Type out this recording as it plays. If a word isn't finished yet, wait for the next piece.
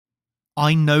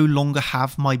I no longer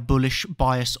have my bullish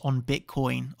bias on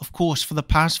Bitcoin. Of course, for the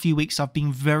past few weeks, I've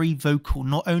been very vocal,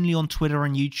 not only on Twitter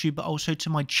and YouTube, but also to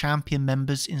my champion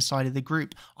members inside of the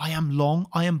group. I am long,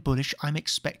 I am bullish, I'm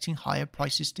expecting higher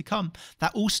prices to come.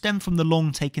 That all stemmed from the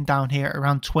long taken down here at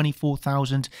around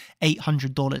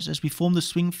 $24,800 as we formed the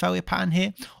swing failure pattern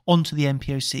here onto the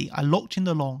MPOC. I locked in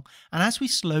the long, and as we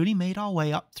slowly made our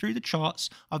way up through the charts,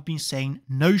 I've been saying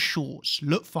no shorts,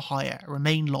 look for higher,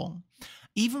 remain long.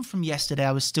 Even from yesterday,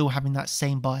 I was still having that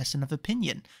same bias and of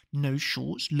opinion. No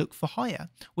shorts, look for higher.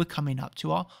 We're coming up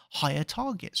to our higher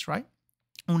targets, right?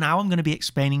 Well, now I'm going to be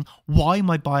explaining why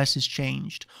my bias has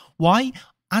changed. Why,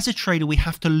 as a trader, we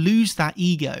have to lose that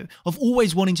ego of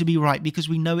always wanting to be right because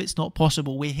we know it's not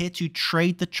possible. We're here to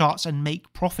trade the charts and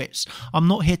make profits. I'm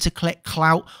not here to collect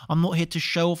clout. I'm not here to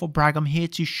show off or brag. I'm here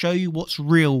to show you what's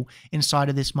real inside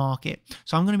of this market.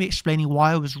 So I'm going to be explaining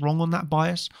why I was wrong on that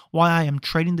bias, why I am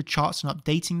trading the charts and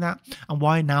updating that, and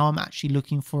why now I'm actually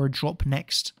looking for a drop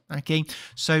next. Okay,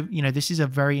 so, this is a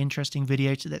very interesting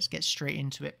video, so let's get straight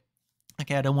into it.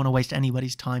 Okay, I don't want to waste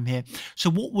anybody's time here. So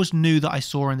what was new that I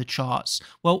saw in the charts?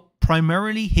 Well,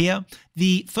 primarily here,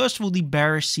 first of all, the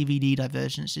bearish CVD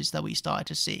divergences that we started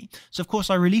to see. So of course,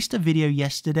 I released a video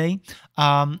yesterday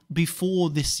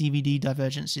before this CVD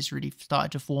divergences really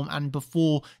started to form and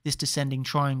before this descending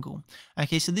triangle.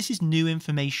 Okay, so this is new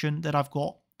information that I've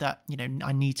got that,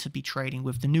 I need to be trading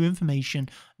with the new information,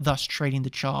 thus trading the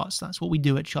charts. That's what we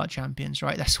do at Chart Champions,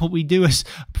 right? That's what we do as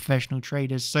professional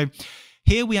traders. So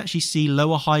here we actually see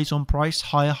lower highs on price,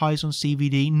 higher highs on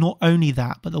CVD. Not only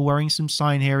that, but the worrisome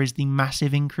sign here is the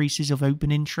massive increases of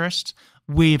open interest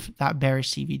with that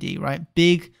bearish CVD, right?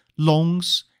 Big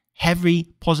longs,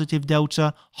 heavy positive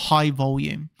delta, high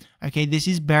volume. Okay, this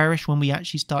is bearish when we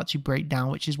actually start to break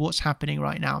down, which is what's happening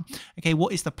right now. Okay,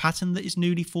 what is the pattern that is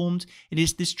newly formed? It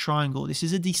is this triangle. This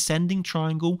is a descending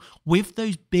triangle with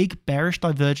those big bearish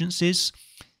divergences.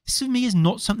 This for me is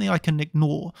not something I can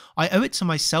ignore. I owe it to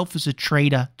myself as a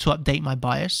trader to update my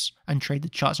bias and trade the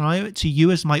charts. And I owe it to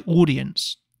you as my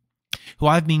audience, who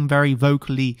I've been very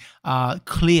vocally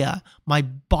clear. My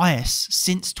bias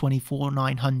since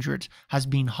 24,900 has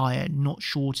been higher, not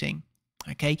shorting.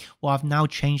 Okay, well, I've now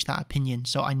changed that opinion,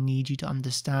 so I need you to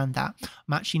understand that.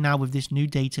 I'm actually now with this new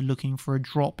data looking for a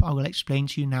drop. I will explain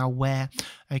to you now where.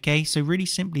 Okay, so really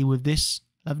simply with this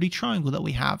lovely triangle that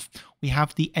we have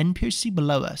the NPOC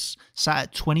below us sat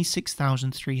at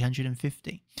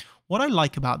 26,350. What I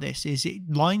like about this is it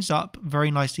lines up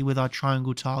very nicely with our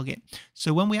triangle target.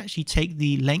 So when we actually take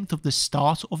the length of the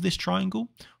start of this triangle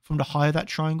from the high of that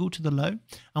triangle to the low,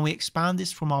 and we expand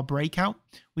this from our breakout,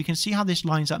 we can see how this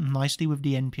lines up nicely with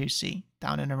the NPOC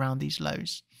down and around these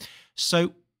lows.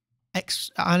 So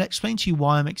I'll explain to you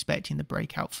why I'm expecting the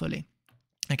breakout fully,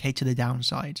 okay, to the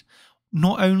downside.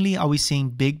 Not only are we seeing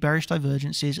big bearish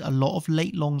divergences, a lot of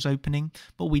late longs opening,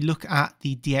 but we look at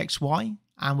the DXY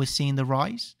and we're seeing the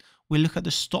rise. We look at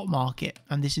the stock market,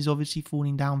 and this is obviously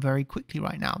falling down very quickly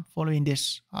right now, following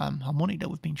this harmonic that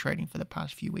we've been trading for the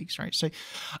past few weeks, right? So,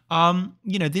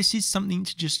 this is something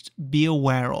to just be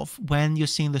aware of. When you're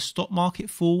seeing the stock market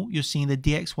fall, you're seeing the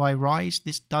DXY rise.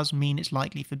 This does mean it's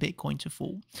likely for Bitcoin to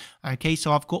fall. Okay,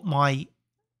 so I've got my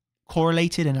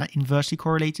correlated and inversely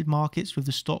correlated markets with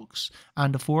the stocks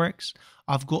and the Forex.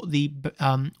 I've got the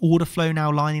order flow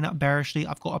now lining up bearishly.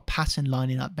 I've got a pattern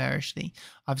lining up bearishly.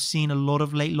 I've seen a lot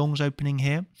of late longs opening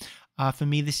here. For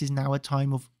me, this is now a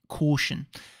time of caution.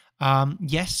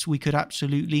 Yes, we could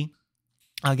absolutely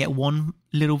get one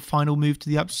little final move to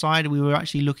the upside. We were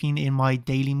actually looking in my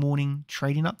daily morning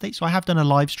trading update. So I have done a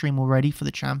live stream already for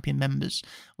the champion members.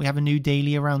 We have a new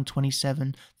daily around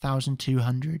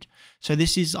 27,200. So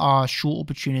this is our short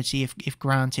opportunity, if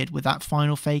granted, with that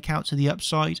final fake out to the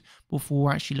upside before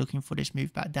we're actually looking for this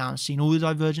move back down. Seeing all the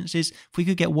divergences. If we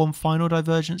could get one final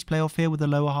divergence play off here with a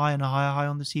lower high and a higher high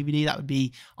on the CVD, that would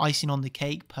be icing on the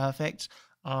cake. Perfect.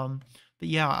 But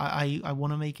yeah, I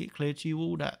want to make it clear to you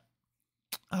all that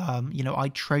I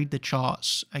trade the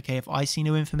charts. Okay, if I see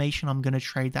new information, I'm going to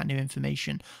trade that new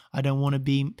information. I don't want to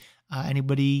be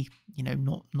anybody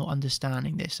not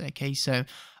understanding this. Okay, so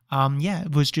yeah,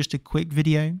 it was just a quick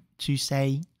video to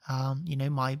say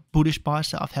my bullish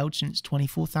bias that I've held since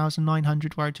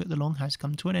 24,900 where I took the long has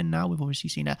come to an end now. We've obviously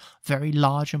seen a very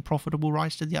large and profitable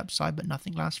rise to the upside, but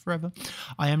nothing lasts forever.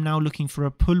 I am now looking for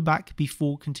a pullback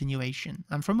before continuation.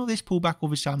 And from this pullback,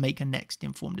 obviously, I'll make a next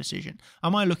informed decision.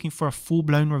 Am I looking for a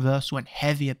full-blown reversal and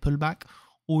heavier pullback,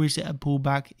 or is it a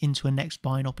pullback into a next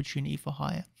buying opportunity for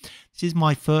higher? This is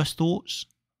my first thoughts.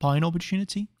 buying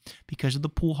opportunity because of the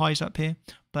poor highs up here.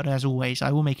 But as always,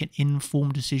 I will make an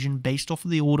informed decision based off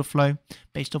of the order flow,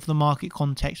 based off of the market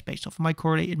context, based off of my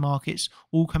correlated markets,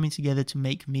 all coming together to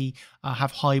make me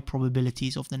have high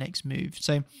probabilities of the next move.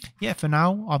 So yeah, for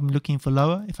now, I'm looking for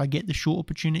lower. If I get the short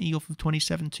opportunity off of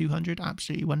 27,200,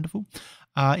 absolutely wonderful.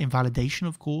 Invalidation,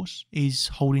 of course, is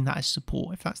holding that as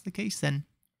support. If that's the case, then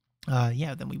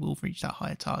yeah, then we will reach that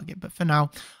higher target. But for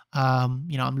now,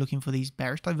 you know, I'm looking for these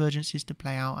bearish divergences to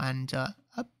play out and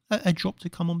a drop to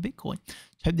come on Bitcoin.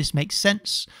 Hope this makes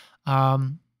sense.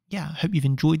 Yeah, I hope you've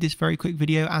enjoyed this very quick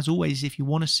video. As always, if you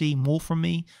want to see more from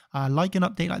me, like an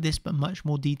update like this, but much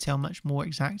more detail, much more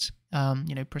exact,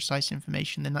 you know, precise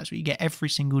information, then that's what you get every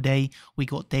single day. We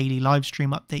got daily live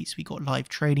stream updates. We got live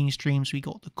trading streams. We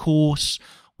got the course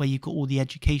where you've got all the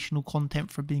educational content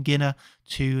for beginner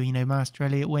to, you know, Master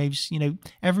Elliott Waves, you know,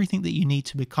 everything that you need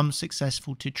to become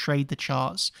successful, to trade the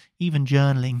charts, even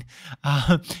journaling,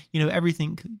 you know,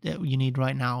 everything that you need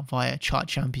right now via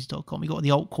chartchampions.com. We got the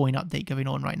altcoin update going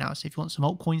on right now. So if you want some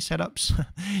altcoin setups,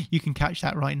 you can catch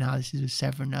that right now. This is with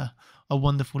Severin, a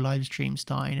wonderful live stream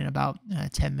starting in about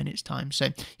 10 minutes time. So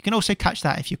you can also catch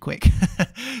that if you're quick.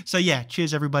 So yeah,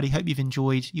 cheers everybody. Hope you've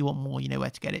enjoyed. You want more, you know where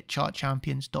to get it,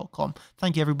 chartchampions.com.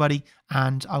 Thank you everybody,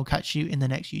 and I'll catch you in the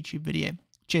next YouTube video.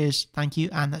 Cheers, thank you,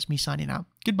 and that's me signing out.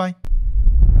 Goodbye.